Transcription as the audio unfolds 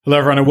Hello,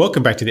 everyone, and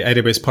welcome back to the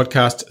AWS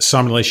podcast.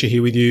 Simon Elisha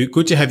here with you.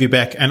 Good to have you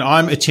back. And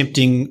I'm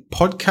attempting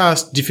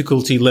podcast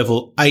difficulty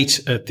level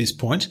 8 at this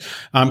point,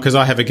 because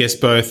I have a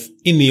guest both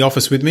in the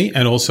office with me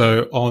and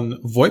also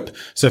on VoIP.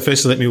 So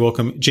firstly, let me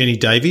welcome Jenny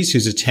Davies,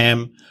 who's a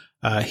TAM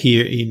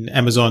here in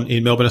Amazon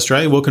in Melbourne,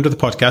 Australia. Welcome to the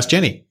podcast,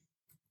 Jenny.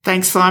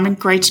 Thanks, Simon.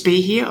 Great to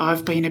be here.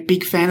 I've been a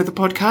big fan of the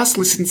podcast,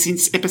 listened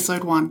since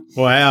episode 1.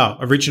 Wow.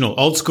 Original,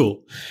 old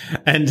school.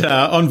 And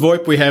on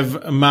VoIP, we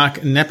have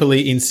Mark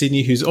Napoli in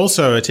Sydney, who's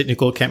also a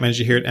technical account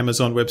manager here at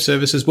Amazon Web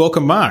Services.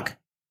 Welcome, Mark.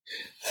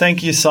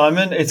 Thank you,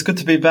 Simon. It's good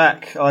to be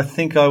back. I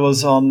think I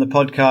was on the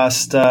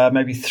podcast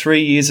maybe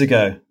 3 years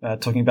ago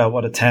talking about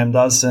what a TAM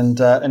does. And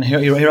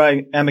here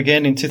I am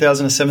again in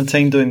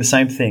 2017 doing the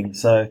same thing.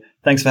 So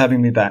thanks for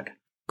having me back.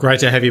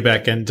 Great to have you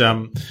back. And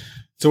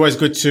it's always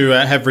good to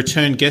have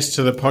return guests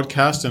to the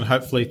podcast, and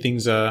hopefully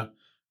things are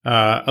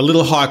a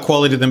little higher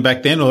quality than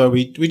back then, although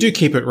we do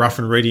keep it rough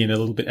and ready and a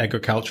little bit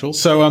agricultural.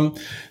 So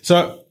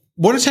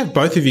wanted to have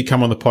both of you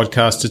come on the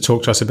podcast to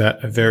talk to us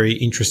about a very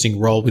interesting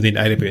role within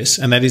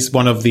AWS, and that is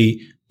one of the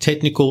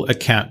technical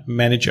account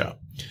manager.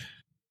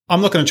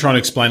 I'm not going to try and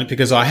explain it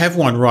because I have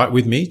one right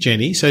with me,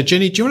 Jenny. So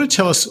Jenny, do you want to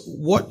tell us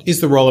what is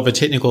the role of a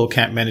technical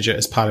account manager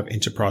as part of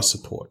enterprise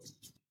support?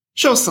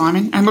 Sure,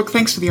 Simon. And look,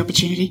 thanks for the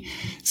opportunity.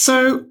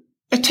 So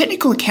a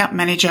technical account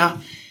manager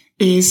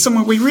is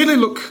someone we really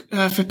look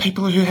for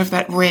people who have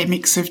that rare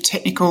mix of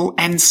technical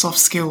and soft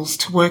skills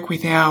to work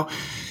with our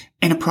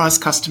enterprise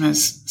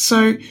customers.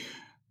 So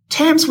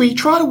TAMs, we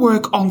try to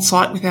work on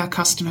site with our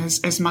customers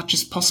as much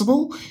as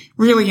possible,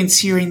 really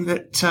ensuring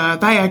that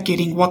they are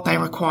getting what they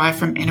require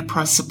from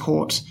enterprise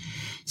support.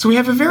 So we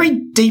have a very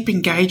deep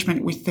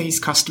engagement with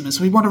these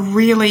customers. We want to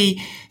really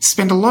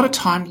spend a lot of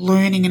time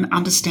learning and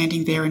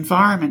understanding their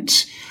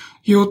environment.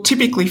 You'll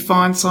typically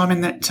find,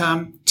 Simon, that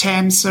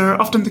TAMs are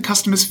often the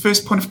customer's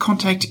first point of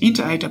contact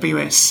into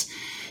AWS.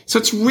 So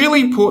it's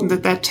really important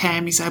that that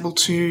TAM is able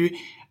to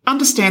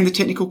understand the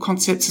technical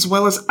concepts as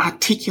well as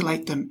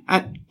articulate them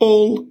at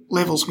all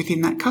levels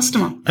within that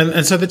customer.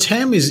 And so the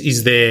TAM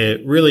is there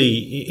really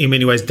in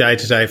many ways day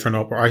to day from an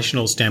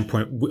operational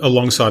standpoint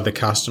alongside the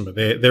customer.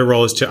 Their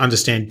role is to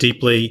understand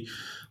deeply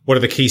what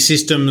are the key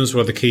systems,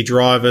 what are the key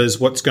drivers,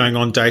 what's going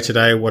on day to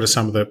day, what are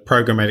some of the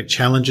programmatic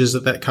challenges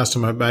that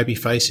customer may be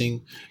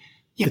facing.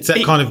 Yeah, it's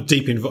that kind of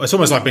deep it's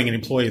almost like being an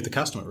employee of the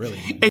customer, really.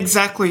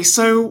 Exactly.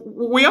 So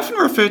we often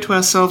refer to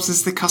ourselves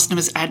as the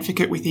customer's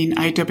advocate within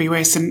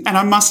AWS. And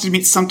I must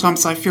admit,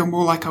 sometimes I feel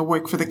more like I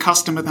work for the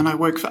customer than I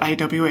work for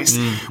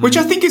AWS, which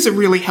I think is a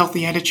really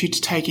healthy attitude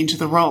to take into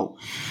the role.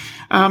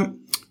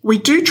 We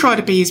do try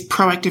to be as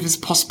proactive as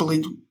possible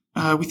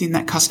within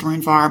that customer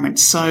environment.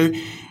 So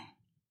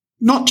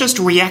not just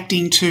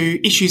reacting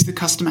to issues the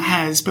customer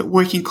has, but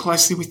working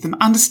closely with them,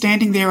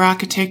 understanding their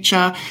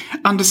architecture,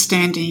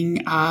 understanding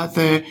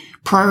the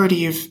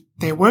priority of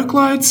their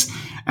workloads,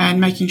 and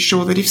making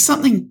sure that if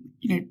something,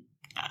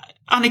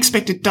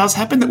 unexpected does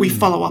happen, that we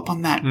follow up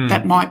on that.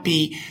 That might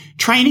be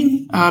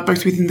training,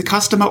 both within the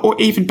customer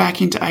or even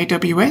back into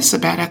AWS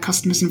about our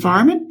customer's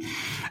environment.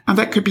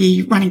 That could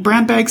be running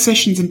brown bag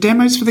sessions and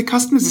demos for the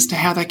customers as to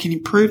how they can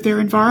improve their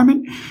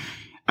environment,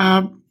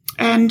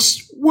 and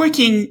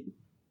working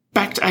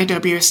back to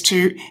AWS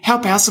to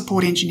help our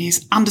support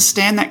engineers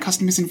understand that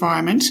customer's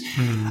environment,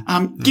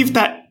 give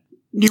that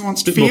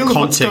nuanced feel of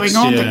what's going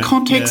on, the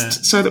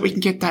context, so that we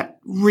can get that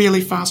really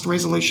fast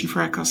resolution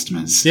for our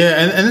customers. Yeah,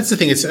 and that's the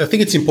thing. I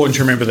think it's important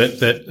to remember that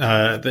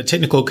the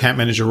technical account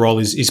manager role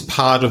is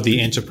part of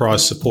the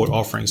enterprise support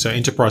offering. So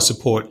enterprise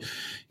support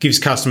gives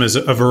customers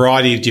a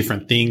variety of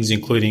different things,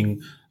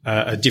 including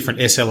a different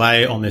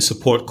SLA on their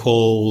support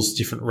calls,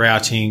 different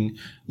routing,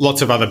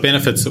 lots of other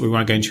benefits that we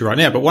won't go into right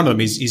now. But one of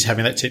them is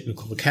having that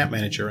technical account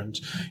manager. And,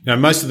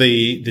 most of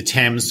the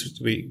TAMs,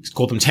 we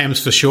call them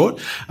TAMs for short.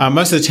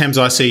 Most of the TAMs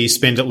I see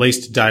spend at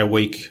least a day a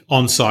week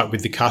on site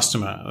with the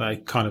customer. They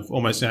kind of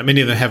almost,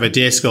 many of them have a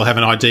desk, they'll have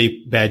an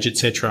ID badge,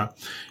 etc.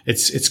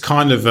 It's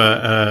kind of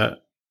a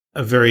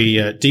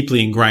very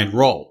deeply ingrained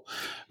role.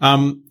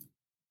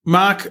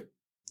 Mark,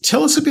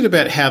 tell us a bit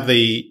about how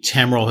the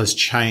TAM role has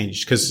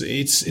changed, because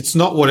it's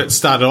not what it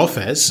started off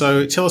as.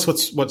 So tell us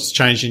what's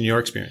changed in your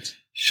experience.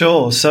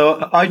 Sure.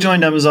 So I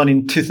joined Amazon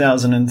in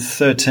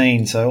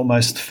 2013, so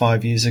almost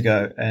 5 years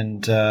ago,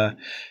 and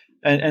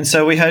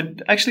so we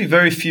had actually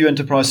very few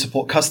enterprise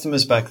support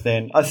customers back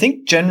then. I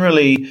think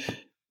generally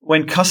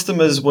when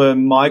customers were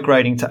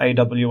migrating to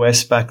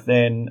AWS back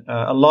then,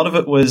 a lot of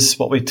it was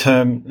what we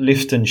term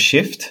lift and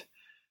shift.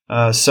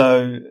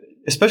 So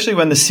especially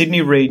when the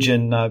Sydney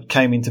region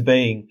came into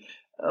being,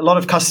 a lot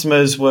of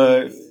customers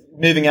were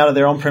moving out of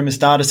their on-premise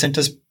data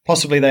centers.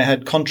 Possibly they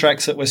had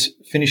contracts that was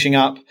finishing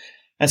up.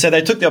 And so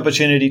they took the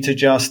opportunity to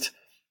just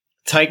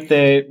take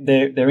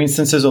their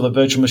instances or the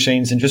virtual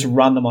machines and just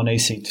run them on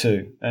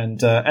EC2. And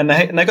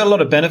they got a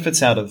lot of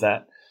benefits out of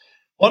that.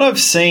 What I've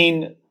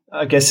seen,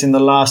 I guess, in the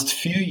last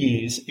few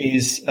years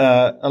is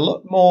a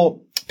lot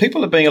more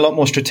people are being a lot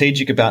more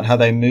strategic about how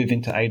they move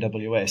into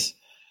AWS.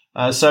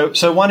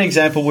 So one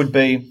example would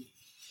be,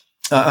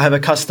 I have a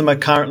customer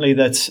currently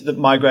that's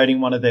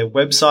migrating one of their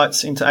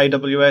websites into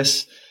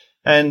AWS.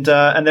 and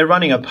they're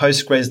running a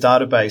Postgres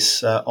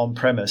database on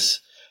premise.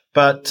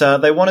 But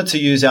they wanted to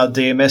use our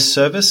DMS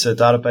service, a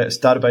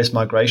database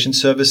migration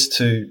service,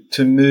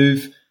 to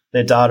move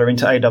their data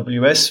into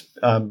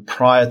AWS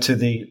prior to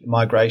the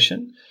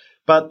migration.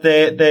 But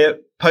their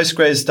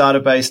Postgres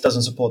database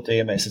doesn't support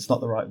DMS. It's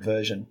not the right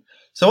version.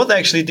 So what they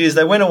actually did is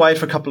they went away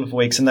for a couple of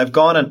weeks and they've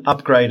gone and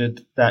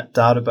upgraded that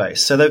database.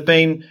 So they've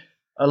been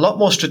a lot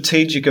more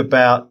strategic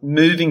about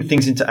moving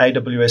things into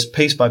AWS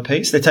piece by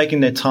piece. They're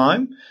taking their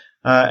time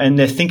and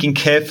they're thinking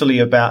carefully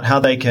about how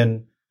they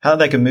can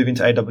move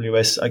into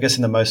AWS, I guess,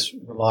 in the most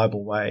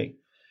reliable way.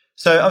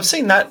 So I've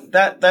seen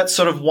that's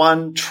sort of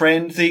one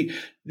trend.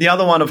 The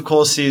other one, of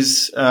course,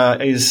 is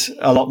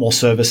a lot more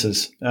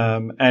services.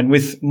 And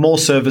with more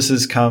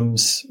services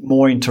comes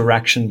more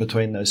interaction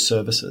between those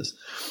services.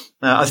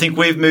 I think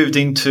we've moved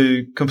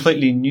into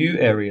completely new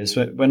areas.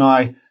 When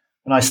I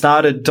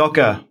started,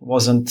 Docker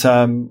wasn't,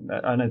 I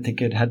don't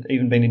think it had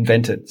even been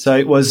invented. So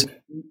it wasn't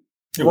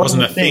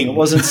a thing. It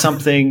wasn't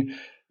something,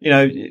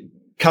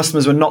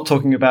 customers were not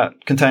talking about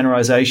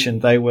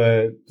containerization. They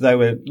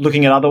were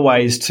looking at other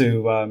ways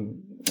to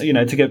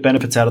get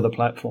benefits out of the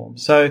platform.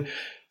 So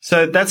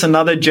that's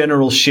another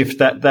general shift,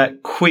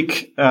 that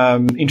quick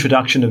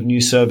introduction of new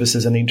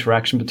services and the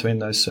interaction between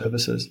those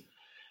services.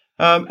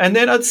 And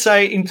then I'd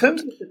say in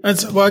terms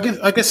of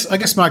I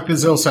guess, Mike,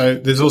 there's also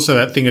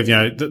that thing of,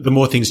 the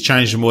more things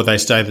change, the more they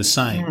stay the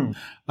same.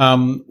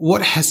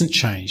 What hasn't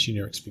changed in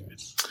your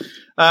experience?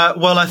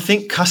 Well, I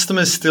think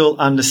customers still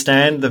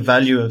understand the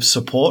value of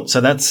support. So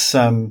that's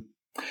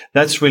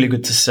really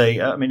good to see.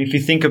 I mean, if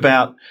you think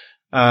about,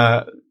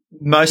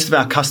 most of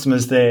our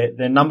customers, their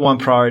number one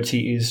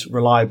priority is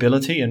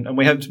reliability. And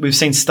we've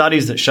seen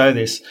studies that show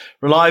this.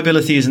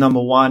 Reliability is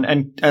number one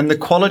and the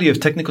quality of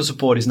technical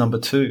support is number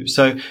two.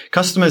 So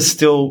customers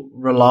still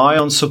rely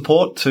on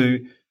support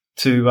to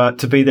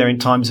be there in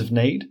times of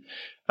need.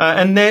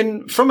 And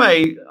then from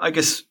a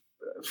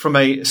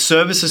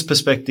services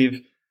perspective,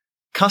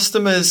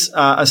 customers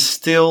are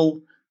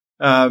still,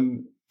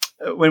 when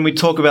we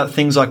talk about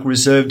things like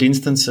reserved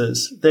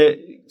instances,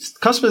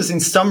 customers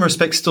in some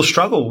respects still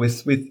struggle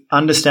with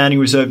understanding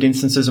reserved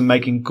instances and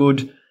making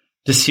good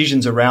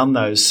decisions around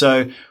those.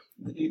 So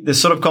the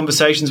sort of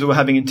conversations we were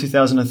having in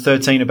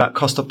 2013 about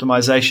cost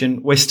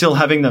optimization, we're still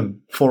having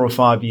them 4 or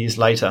 5 years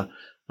later.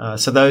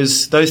 So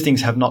those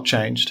things have not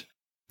changed.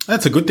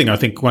 That's a good thing. I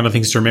think one of the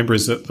things to remember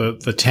is that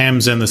the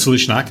TAMs and the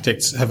solution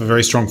architects have a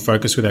very strong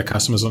focus with our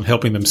customers on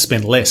helping them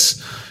spend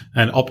less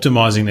and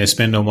optimizing their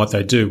spend on what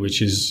they do,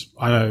 which is,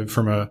 I know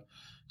from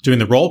doing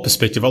the role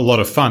perspective, a lot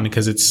of fun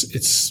because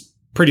it's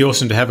pretty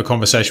awesome to have a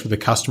conversation with a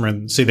customer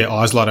and see their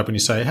eyes light up when you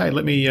say, "Hey,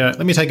 let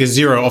me take a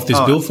zero off this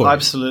bill for you."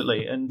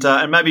 Absolutely. And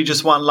maybe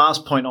just one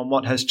last point on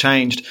what has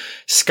changed.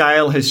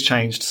 Scale has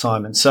changed,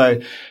 Simon. So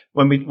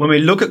when we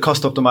look at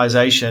cost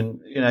optimization,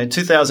 in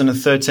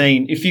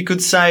 2013, if you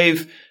could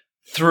save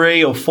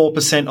 3 or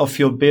 4% off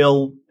your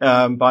bill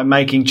by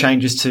making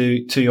changes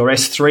to your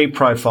S3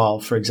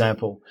 profile, for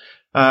example,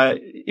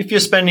 if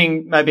you're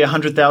spending maybe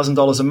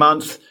 $100,000 a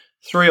month,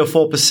 3 or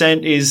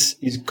 4% is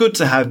good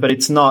to have, but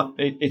it's not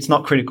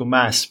critical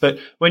mass. But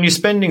when you're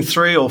spending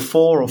 3 or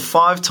 4 or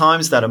 5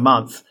 times that a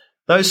month,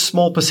 those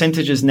small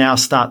percentages now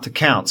start to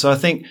count. So I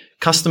think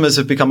customers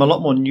have become a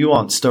lot more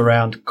nuanced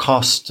around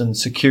cost and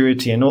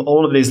security and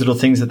all of these little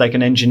things that they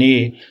can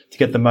engineer to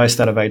get the most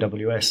out of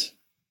AWS.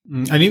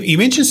 And you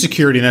mentioned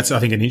security, and that's, I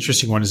think, an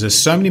interesting one, is there's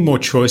so many more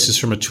choices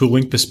from a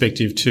tooling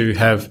perspective to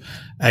have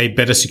a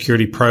better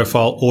security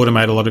profile,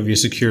 automate a lot of your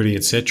security,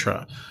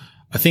 etc.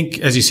 I think,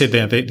 as you said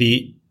there,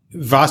 the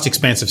vast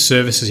expanse of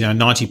services,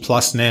 90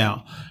 plus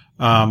now,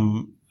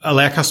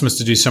 allow customers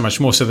to do so much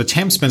more. So the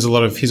TAM spends a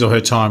lot of his or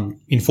her time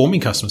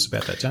informing customers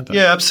about that, don't they?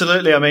 Yeah,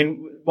 absolutely. I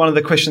mean, one of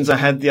the questions I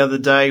had the other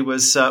day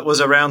was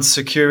around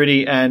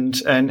security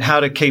and how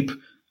to keep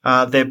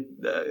their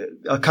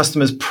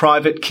customers'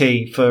 private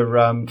key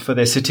for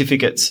their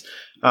certificates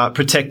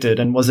protected,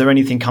 and was there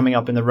anything coming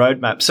up in the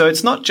roadmap? So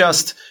it's not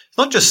just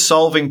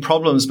solving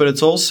problems, but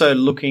it's also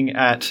looking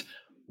at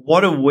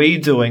what are we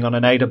doing on the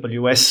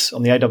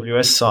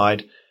AWS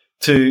side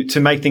to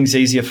make things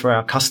easier for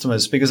our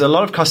customers, because a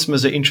lot of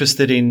customers are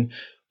interested in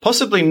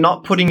possibly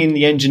not putting in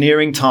the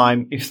engineering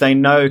time if they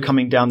know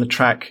coming down the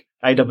track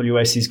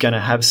AWS is going to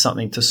have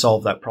something to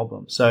solve that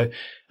problem. So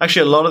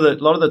actually a lot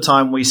of the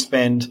time we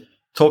spend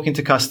talking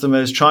to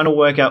customers, trying to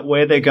work out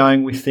where they're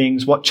going with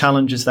things, what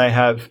challenges they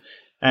have,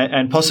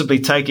 and possibly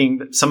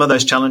taking some of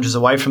those challenges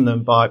away from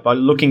them by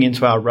looking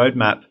into our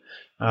roadmap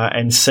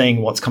and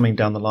seeing what's coming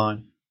down the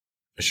line.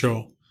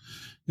 Sure.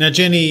 Now,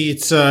 Jenny,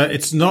 it's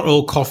not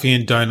all coffee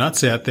and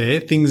donuts out there.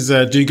 Things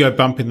do go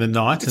bump in the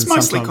night. It's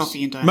mostly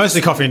coffee and donuts.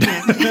 Mostly coffee and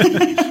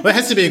donuts. Well, it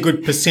has to be a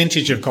good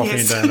percentage of coffee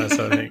and donuts,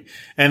 I think.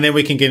 And then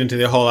we can get into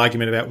the whole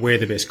argument about where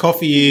the best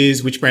coffee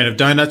is, which brand of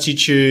donuts you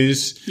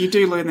choose. You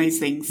do learn these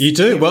things. You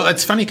do. Yeah. Well,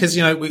 it's funny because,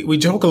 we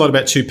talk a lot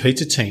about 2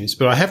 pizza teams,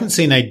 but I haven't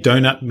seen a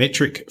donut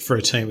metric for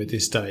a team at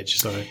this stage.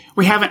 So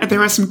we haven't.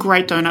 There are some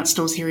great donut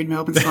stores here in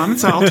Melbourne, Simon,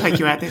 so I'll take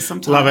you out there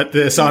sometime. Love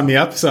it. Sign me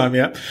up.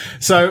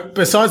 So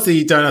besides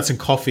the donuts and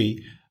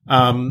coffee,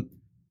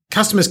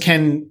 customers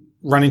can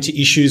run into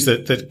issues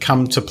that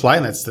come to play,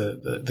 and that's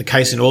the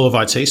case in all of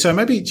IT. So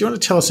maybe do you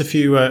want to tell us a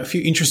few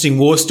interesting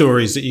war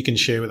stories that you can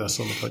share with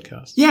us on the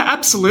podcast? Yeah,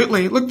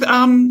 absolutely. Look,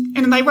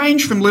 and they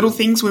range from little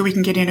things where we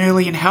can get in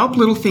early and help,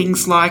 little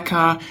things like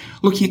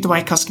looking at the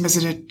way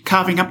customers are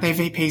carving up their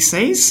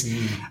VPCs.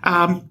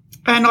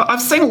 And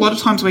I've seen a lot of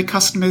times where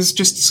customers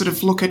just sort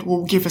of look at,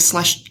 we'll give a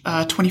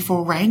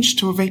 /24 range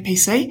to a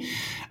VPC.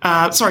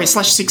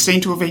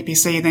 /16 to a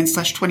VPC and then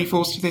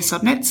 /24s to their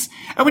subnets.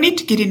 And we need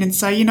to get in and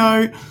say,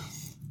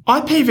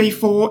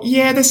 IPv4,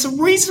 yeah, there's a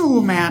reasonable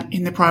amount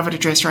in the private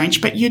address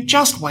range, but you're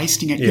just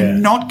wasting it. Yeah. You're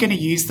not going to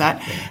use that.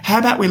 Yeah. How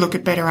about we look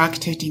at better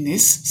architecting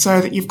this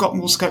so that you've got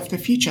more scope for the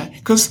future?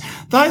 Because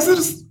those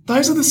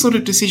are the sort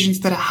of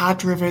decisions that are hard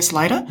to reverse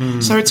later.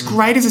 So it's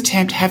great as a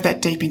TAM to have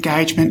that deep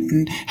engagement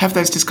and have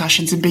those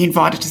discussions and be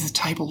invited to the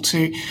table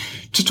to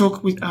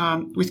talk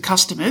with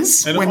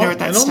customers when they're at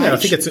that stage. I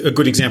think it's a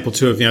good example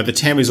too of, the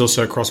TAM is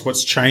also across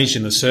what's changed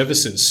in the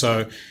services.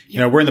 So,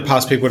 where in the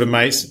past people would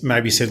have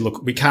maybe said,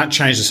 look, we can't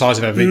change the size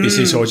of our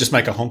VPC, so we'll just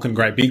make a honking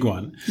great big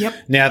one. Yep.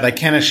 Now they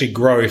can actually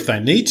grow if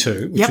they need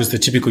to, which was the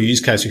typical use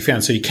case we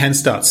found. So you can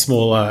start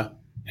smaller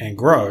and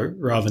grow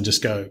rather than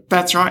just go.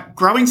 That's right.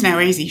 Growing's now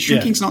easy.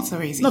 Shrinking's not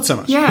so easy. Not so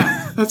much.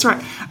 Yeah, that's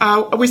right.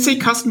 We see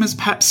customers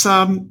perhaps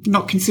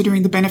not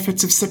considering the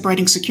benefits of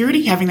separating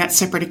security, having that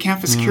separate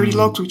account for security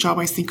logs, which I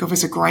always think of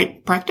as a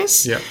great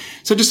practice. Yeah.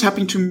 So just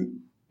helping to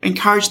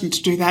encourage them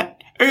to do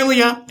that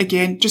earlier.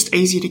 Again, just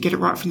easier to get it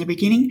right from the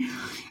beginning.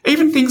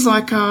 Even things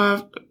like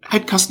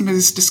had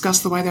customers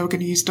discuss the way they were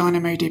going to use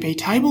DynamoDB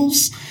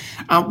tables.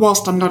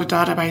 Whilst I'm not a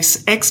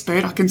database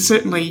expert, I can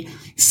certainly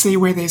see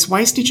where there's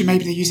wastage and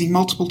maybe they're using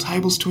multiple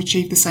tables to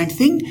achieve the same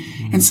thing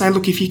and say,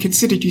 look, if you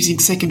considered using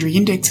secondary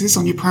indexes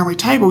on your primary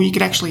table, you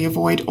could actually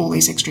avoid all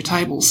these extra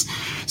tables.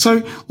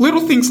 So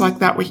little things like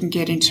that we can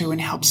get into and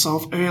help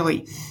solve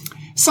early.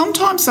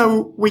 Sometimes,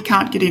 though, we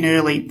can't get in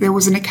early. There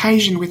was an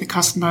occasion with a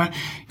customer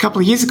a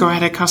couple of years ago. I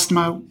had a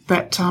customer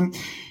that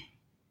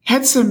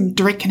had some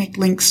direct connect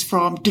links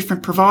from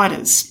different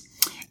providers.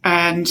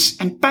 And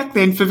back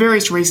then, for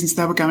various reasons,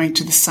 they were going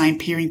to the same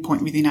peering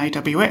point within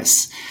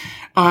AWS.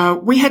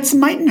 We had some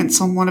maintenance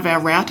on one of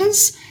our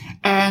routers,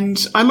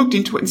 and I looked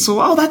into it and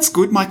saw, oh, that's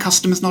good. My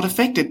customer's not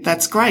affected.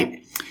 That's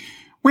great.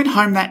 Went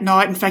home that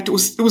night. In fact, it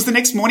was the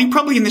next morning,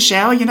 probably in the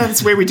shower.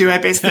 That's where we do our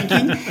best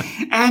thinking.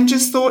 And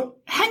just thought,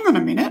 hang on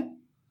a minute.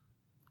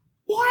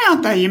 Why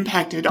aren't they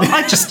impacted?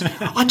 I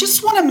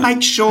just want to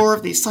make sure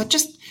of this. I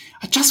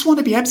just want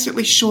to be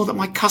absolutely sure that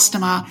my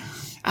customer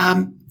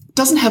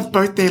doesn't have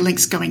both their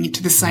links going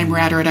into the same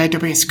router at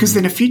AWS, because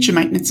then a future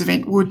maintenance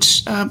event would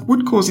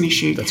cause an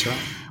issue. That's right.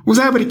 Was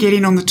able to get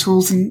in on the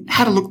tools and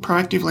had a look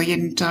proactively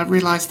and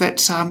realised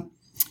that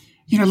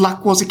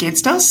luck was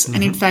against us,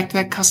 and in fact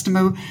that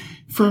customer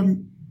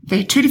from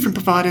their two different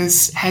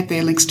providers had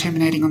their links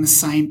terminating on the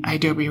same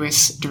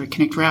AWS Direct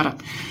Connect router.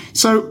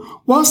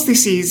 So whilst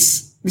this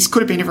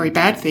could have been a very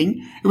bad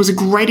thing, it was a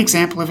great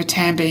example of a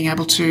TAM being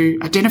able to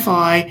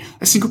identify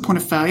a single point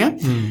of failure,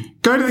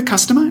 go to the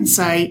customer and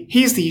say,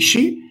 here's the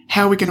issue,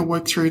 how are we going to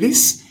work through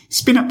this,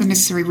 spin up the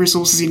necessary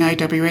resources in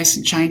AWS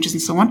and changes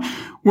and so on,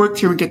 work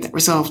through and get that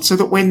resolved so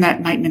that when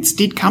that maintenance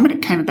did come, and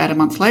it came about a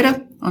month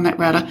later on that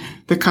router,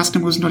 the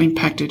customer was not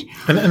impacted.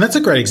 And that's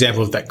a great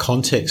example of that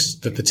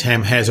context that the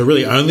TAM has, or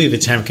really only the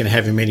TAM can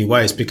have in many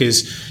ways,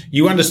 because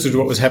you understood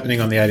what was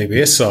happening on the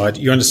AWS side.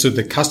 You understood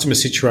the customer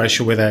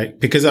situation where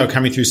because they were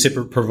coming through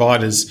separate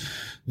providers,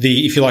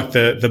 the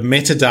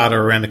metadata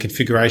around the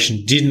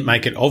configuration didn't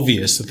make it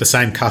obvious that the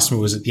same customer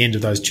was at the end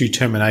of those two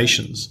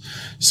terminations.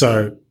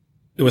 So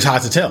it was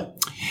hard to tell.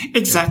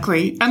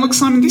 Exactly. And look,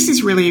 Simon, this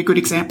is really a good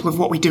example of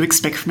what we do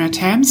expect from our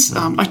TAMs.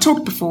 I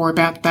talked before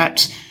about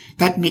that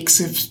mix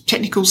of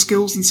technical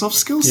skills and soft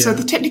skills. Yeah. So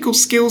the technical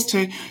skills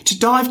to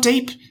dive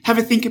deep, have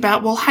a think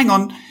about, well, hang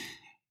on,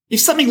 if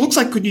something looks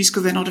like good news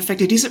because they're not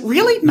affected, is it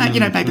really? Maybe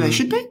they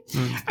should be.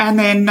 And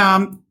then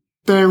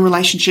the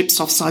relationship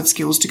soft side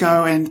skills to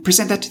go and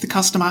present that to the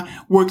customer,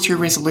 work through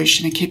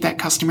resolution and keep that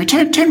customer,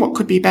 turn what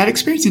could be a bad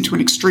experience into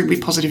an extremely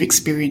positive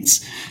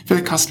experience for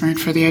the customer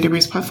and for the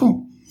AWS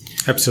platform.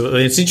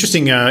 Absolutely. It's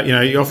interesting,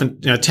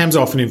 TAMs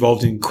are often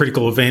involved in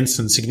critical events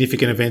and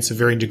significant events of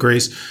varying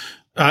degrees.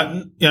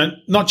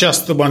 Not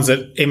just the ones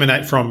that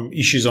emanate from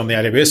issues on the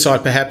AWS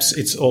side, perhaps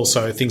it's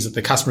also things that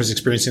the customer is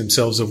experiencing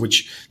themselves, of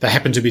which they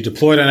happen to be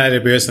deployed on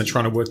AWS and they're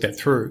trying to work that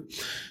through.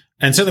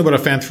 And certainly what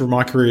I found through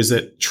my career is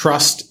that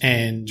trust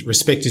and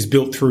respect is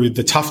built through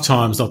the tough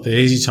times, not the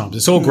easy times.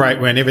 It's all great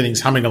when everything's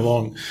humming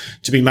along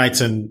to be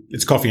mates and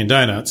it's coffee and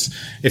donuts.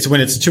 It's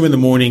when it's 2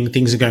 a.m,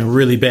 things are going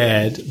really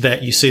bad,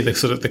 that you see the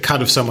sort of the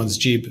cut of someone's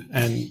jib,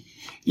 and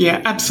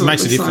yeah, absolutely,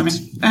 makes a difference.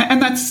 Simon. And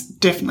that's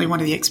definitely one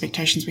of the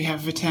expectations we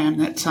have of a TAM,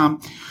 that,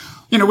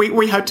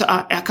 we hope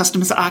our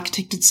customers are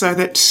architected so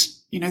that,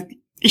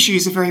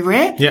 issues are very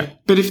rare. Yeah.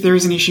 But if there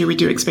is an issue, we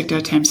do expect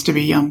our TAMs to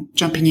be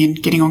jumping in,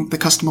 getting on the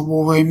customer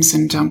war rooms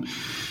and,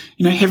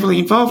 heavily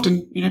involved.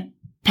 And,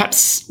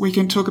 perhaps we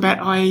can talk about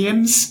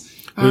IAMs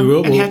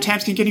and how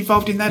TAMs can get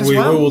involved in that as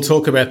well. We'll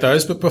talk about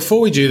those. But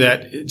before we do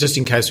that, just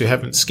in case we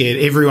haven't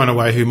scared everyone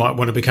away who might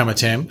want to become a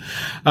TAM,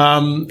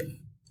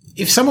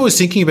 if someone was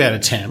thinking about a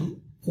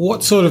TAM,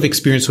 what sort of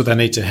experience would they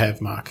need to have,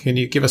 Mark? Can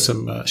you give us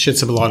shed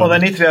some light on that? Well,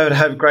 they need to be able to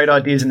have great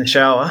ideas in the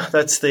shower.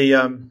 That's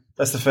the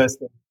first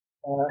thing.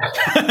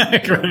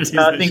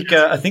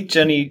 I think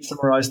Jenny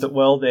summarised it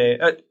well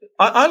there.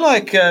 I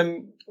like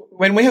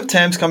when we have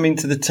TAMs come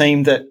into the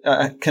team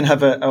that can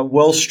have a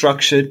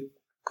well-structured,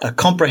 a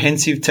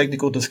comprehensive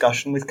technical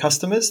discussion with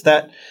customers.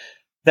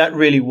 That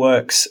really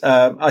works.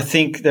 I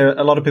think there are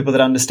a lot of people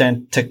that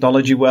understand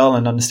technology well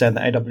and understand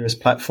the AWS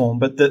platform.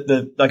 But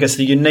I guess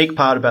the unique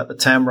part about the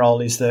TAM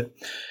role is that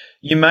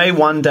you may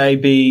one day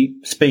be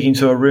speaking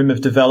to a room of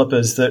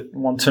developers that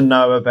want to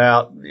know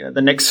about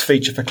the next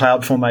feature for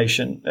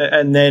CloudFormation.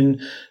 And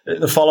then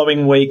the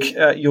following week,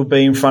 you'll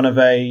be in front of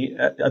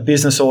a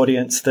business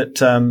audience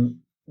that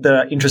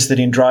are interested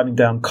in driving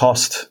down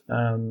cost,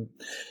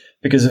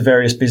 because of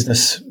various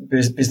business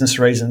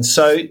reasons.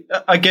 So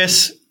I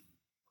guess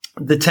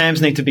the TAMs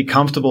need to be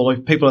comfortable.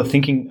 If people are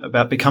thinking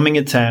about becoming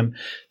a TAM,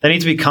 they need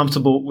to be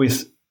comfortable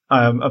with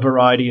a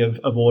variety of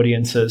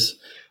audiences.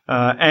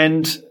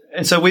 And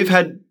so we've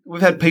had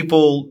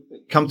people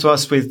come to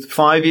us with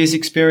 5 years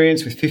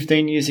experience, with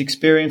 15 years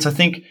experience. I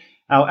think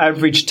our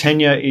average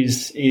tenure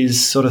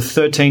is sort of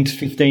 13 to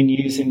 15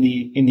 years in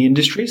the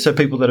industry. So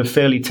people that are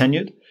fairly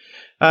tenured.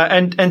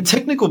 And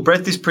technical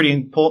breadth is pretty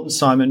important,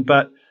 Simon,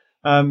 but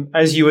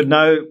as you would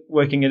know,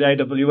 working at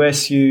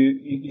AWS,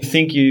 you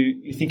think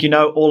you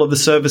know all of the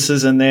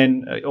services, and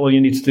then all you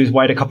need to do is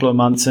wait a couple of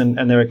months,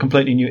 and there are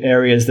completely new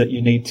areas that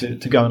you need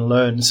to go and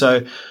learn.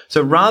 So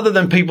rather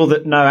than people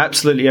that know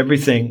absolutely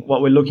everything,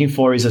 what we're looking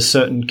for is a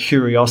certain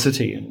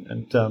curiosity.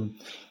 And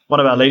one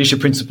of our leadership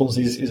principles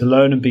is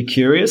learn and be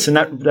curious, and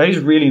that is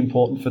really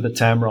important for the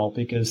TAM role,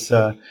 because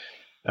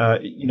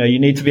you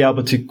need to be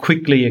able to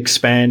quickly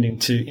expand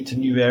into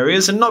new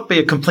areas and not be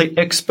a complete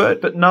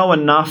expert, but know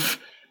enough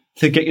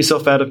to get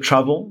yourself out of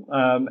trouble,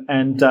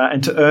 and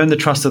to earn the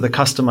trust of the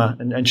customer,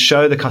 and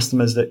show the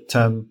customers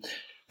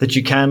that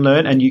you can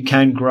learn and you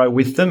can grow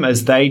with them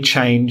as they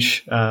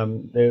change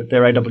their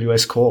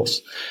AWS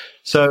course.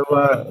 So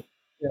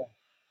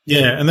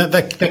yeah, and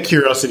that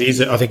curiosity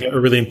is, I think, a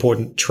really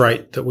important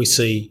trait that we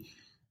see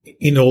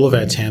in all of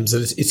our TAMs.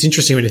 It's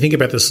interesting when you think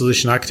about the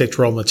solution architect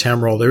role and the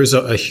TAM role. There is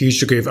a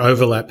huge degree of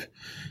overlap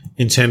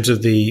in terms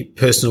of the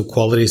personal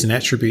qualities and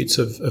attributes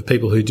of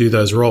people who do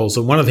those roles.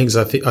 And one of the things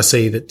I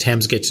see that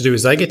TAMs get to do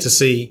is they get to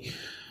see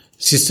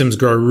systems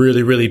grow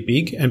really, really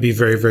big and be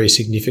very, very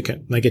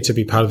significant. They get to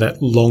be part of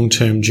that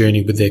long-term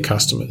journey with their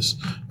customers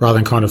rather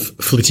than kind of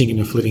flitting in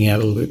and flitting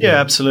out a little bit. Yeah,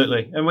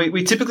 absolutely. And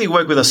we typically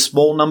work with a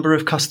small number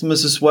of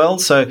customers as well.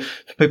 So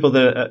for people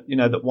that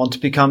that want to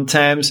become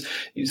TAMs,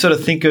 you sort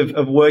of think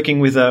of working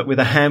with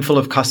a handful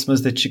of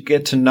customers that you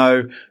get to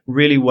know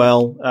really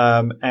well,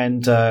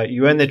 and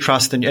you earn their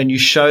trust, and you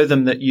show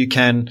them that you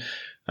can.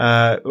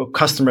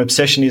 Customer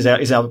obsession is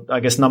our, I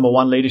guess, number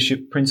one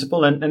leadership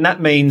principle. And that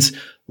means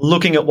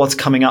looking at what's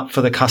coming up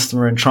for the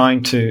customer and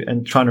trying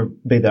to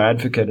be their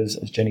advocate, as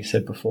Jenny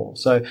said before.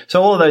 So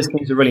all of those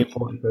things are really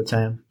important for a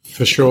TAM.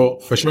 For sure.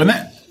 And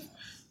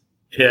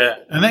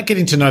that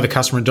getting to know the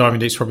customer and diving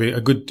deep is probably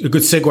a good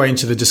segue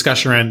into the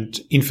discussion around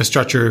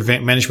infrastructure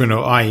event management,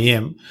 or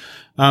IEM.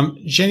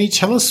 Jenny,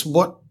 tell us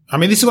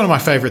this is one of my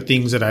favorite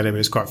things at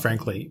AWS, quite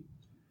frankly.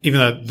 Even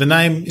though the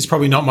name is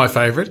probably not my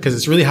favorite because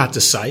it's really hard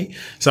to say.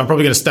 So I'm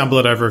probably going to stumble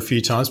it over a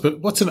few times. But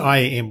what's an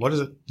IEM? What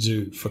does it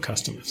do for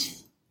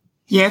customers?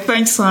 Yeah,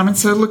 thanks, Simon.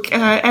 So look,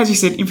 as you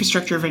said,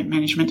 infrastructure event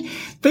management.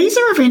 These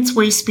are events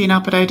we spin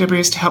up at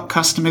AWS to help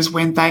customers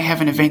when they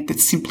have an event that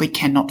simply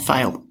cannot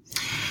fail.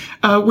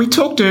 We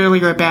talked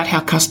earlier about how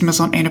customers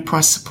on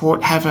enterprise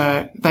support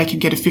they can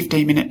get a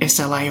 15-minute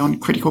SLA on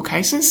critical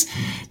cases.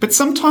 But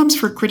sometimes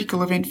for a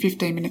critical event,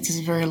 15 minutes is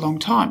a very long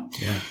time.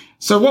 Yeah.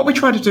 So what we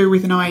try to do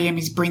with an IEM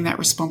is bring that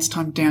response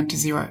time down to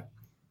 0.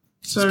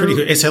 So it's pretty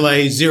good.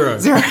 SLA 0.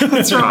 0,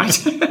 that's right.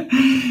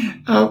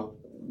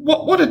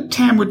 What a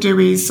TAM would do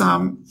is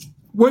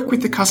work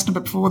with the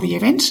customer before the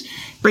event,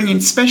 bring in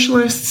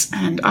specialists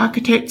and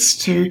architects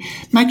to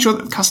make sure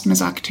that the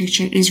customer's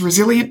architecture is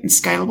resilient and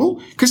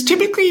scalable, because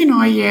typically an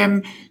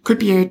IEM could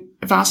be a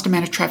vast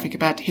amount of traffic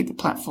about to hit the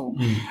platform.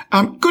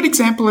 Good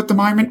example at the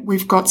moment,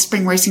 we've got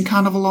Spring Racing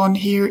Carnival on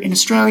here in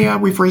Australia.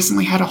 We've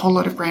recently had a whole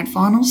lot of grand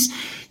finals.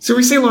 So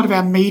we see a lot of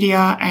our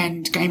media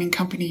and gaming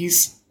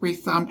companies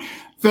with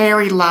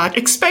very large,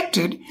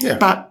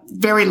 but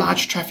very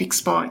large traffic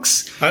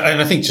spikes. And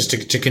I think just to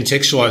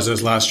contextualize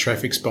those large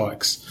traffic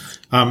spikes,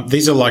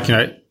 these are like,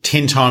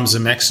 10 times the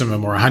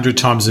maximum or 100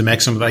 times the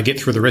maximum they get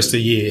through the rest of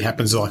the year. It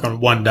happens like on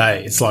one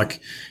day. It's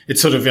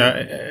sort of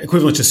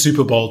equivalent to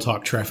Super Bowl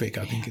type traffic,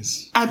 I think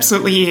is.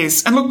 Absolutely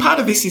is. And look, part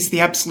of this is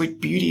the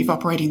absolute beauty of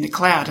operating in the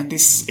cloud and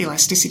this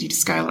elasticity to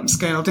scale up and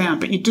scale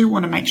down. But you do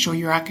want to make sure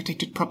you're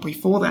architected properly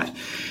for that.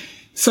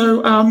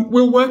 So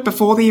we'll work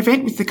before the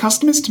event with the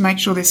customers to make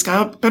sure they're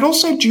scaled, but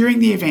also during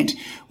the event,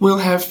 we'll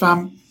have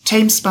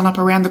teams spun up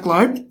around the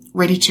globe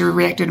ready to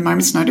react at a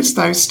moment's notice.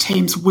 Those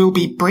teams will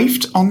be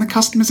briefed on the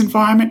customer's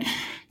environment,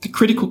 the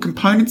critical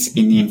components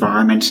in the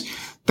environment.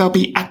 They'll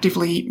be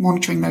actively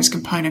monitoring those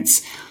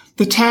components.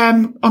 The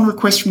TAM, on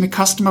request from the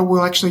customer,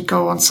 will actually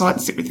go on site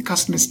and sit with the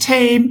customer's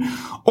team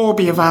or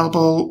be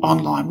available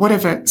online,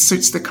 whatever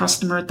suits the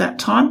customer at that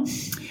time.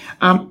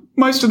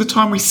 Most of the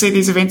time we see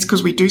these events,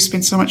 because we do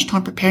spend so much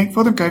time preparing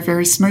for them, go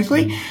very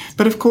smoothly.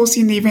 But of course,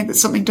 in the event that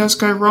something does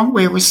go wrong,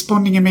 we're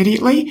responding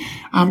immediately,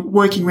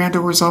 working around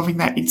or resolving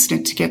that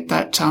incident to get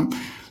that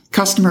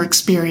customer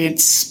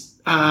experience,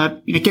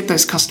 get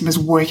those customers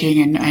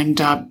working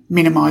and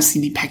minimise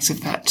the impacts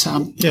of that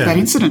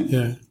incident.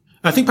 Yeah.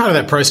 I think part of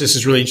that process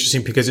is really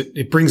interesting because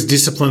it brings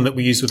discipline that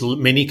we use with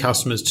many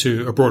customers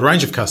to a broad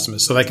range of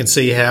customers, so they can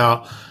see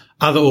how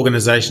other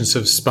organizations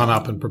have spun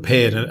up and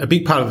prepared. And a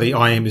big part of the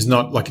IM is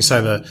not, like you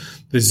say,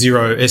 the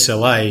zero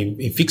SLA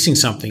in fixing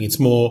something. It's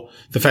more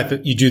the fact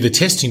that you do the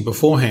testing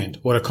beforehand.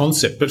 What a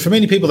concept. But for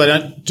many people, they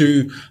don't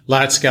do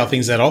large scale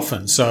things that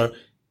often. So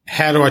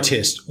how do I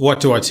test? What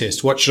do I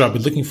test? What should I be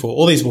looking for?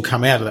 All these will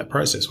come out of that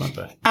process, won't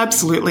they?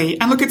 Absolutely.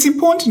 And look, it's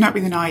important to note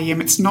with an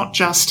IEM, it's not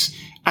just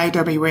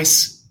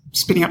AWS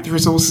spinning up the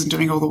resources and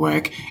doing all the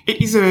work.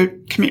 It is a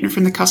commitment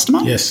from the customer.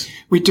 Yes.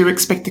 We do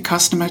expect the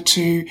customer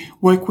to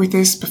work with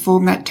us,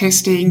 perform that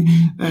testing,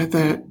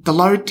 the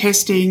load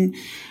testing.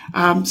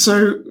 Customers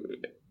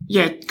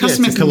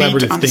it's a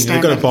collaborative need to thing.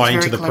 They've got to buy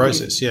into the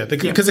process.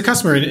 Because Yeah. the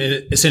customer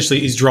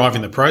essentially is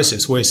driving the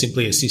process. We're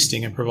simply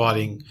assisting and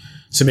providing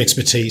some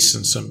expertise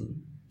and some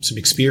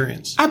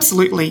experience.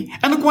 Absolutely.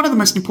 And look, one of the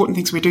most important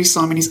things we do,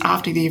 Simon, is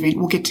after the event,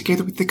 we'll get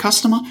together with the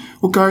customer.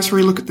 We'll go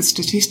through, look at the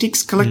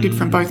statistics collected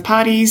from both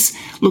parties,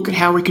 look at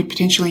how we could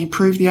potentially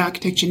improve the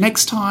architecture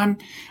next time.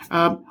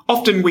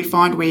 Often we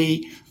find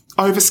we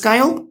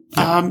overscale.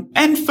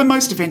 And for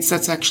most events,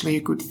 that's actually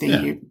a good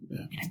thing.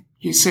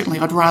 You certainly,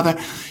 I'd rather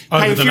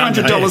pay a few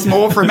 $100s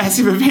more for a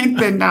massive event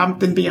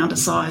than be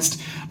undersized.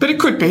 But it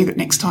could be that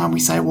next time we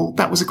say, well,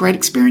 that was a great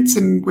experience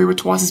and we were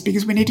twice as big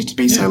as we needed to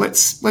be. So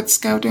let's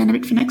scale down a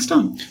bit for next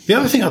time. The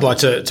other thing I'd like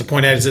to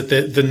point out is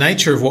that the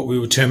nature of what we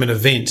would term an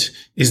event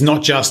is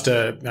not just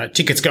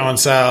tickets go on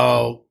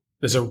sale,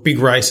 there's a big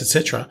race,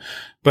 etc.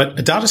 But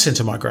a data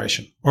center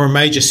migration or a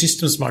major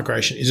systems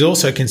migration is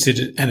also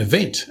considered an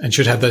event and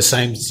should have those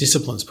same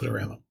disciplines put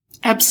around them.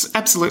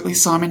 Absolutely,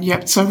 Simon.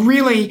 Yep. So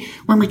really,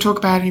 when we talk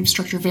about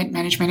infrastructure event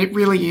management, it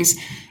really is,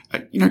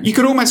 you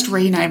could almost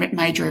rename it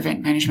major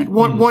event management.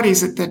 What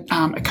is it that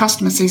a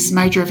customer sees as a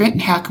major event,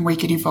 and how can we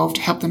get involved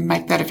to help them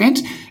make that event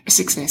a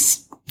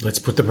success? Let's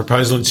put the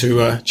proposal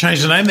into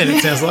change the name then,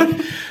 it sounds like.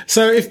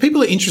 So if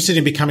people are interested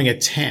in becoming a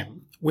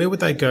TAM, where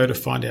would they go to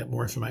find out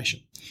more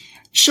information?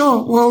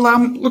 Sure. Well,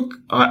 look,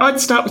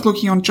 I'd start with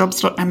looking on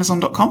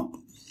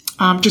jobs.amazon.com.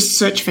 Just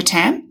search for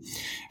TAM.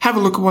 Have a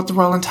look at what the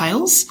role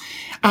entails.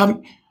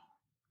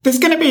 There's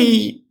going to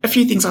be a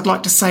few things I'd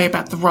like to say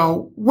about the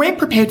role. We're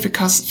prepared for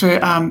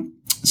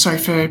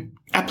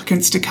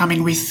applicants to come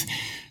in with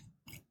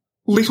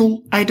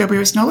little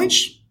AWS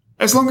knowledge,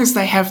 as long as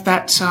they have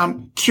that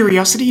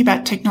curiosity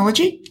about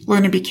technology.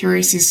 Learn and be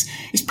curious is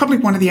probably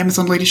one of the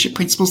Amazon leadership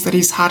principles that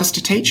is hardest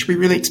to teach. We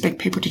really expect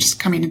people to just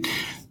come in and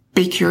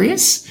be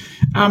curious.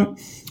 I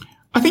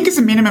think as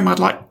a minimum, I'd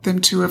like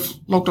them to have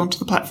logged onto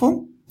the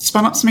platform,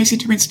 spun up some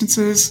EC2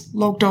 instances,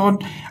 logged on,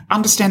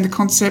 understand the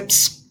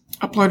concepts,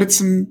 uploaded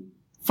some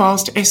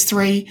files to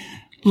S3,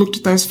 looked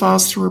at those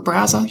files through a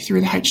browser, through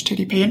the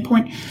HTTP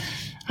endpoint.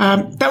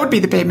 That would be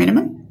the bare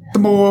minimum. The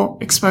more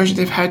exposure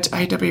they've had to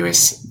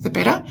AWS, the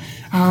better.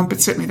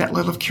 But certainly that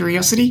level of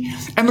curiosity.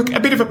 And look, a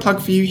bit of a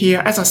plug for you here.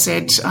 As I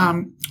said,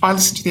 I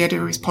listened to the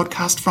AWS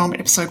podcast from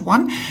episode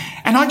 1,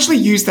 and I actually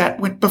used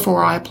that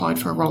before I applied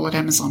for a role at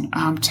Amazon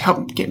to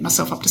help get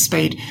myself up to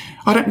speed.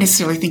 I don't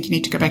necessarily think you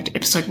need to go back to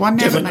episode 1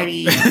 now, but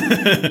maybe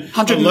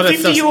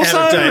 150 or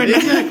so.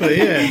 Exactly,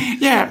 yeah.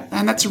 Yeah,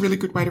 and that's a really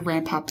good way to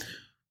ramp up.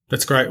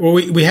 That's great. Well,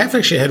 we have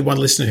actually had one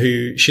listener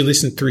who she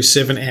listened through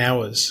 7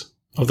 hours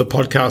of the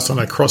podcast on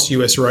a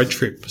cross-US road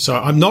trip. So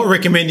I'm not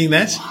recommending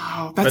that.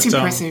 Wow, that's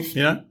impressive.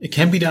 It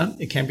can be done.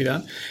 It can be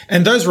done.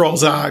 And those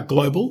roles are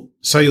global.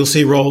 So you'll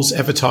see roles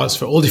advertised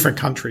for all different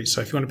countries. So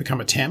if you want to become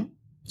a TAM,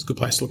 it's a good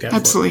place to look out for.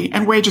 Absolutely.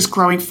 And we're just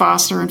growing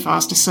faster and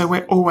faster. So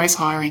we're always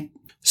hiring.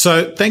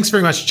 So thanks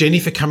very much,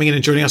 Jenny, for coming in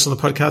and joining us on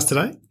the podcast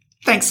today.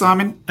 Thanks,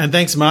 Simon. And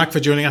thanks, Mark, for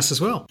joining us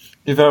as well.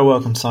 You're very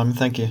welcome, Simon.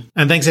 Thank you.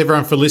 And thanks,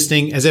 everyone, for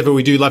listening. As ever,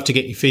 we do love to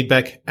get your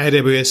feedback.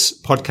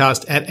 AWS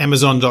podcast at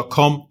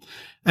amazon.com.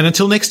 And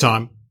until next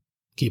time,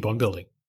 keep on building.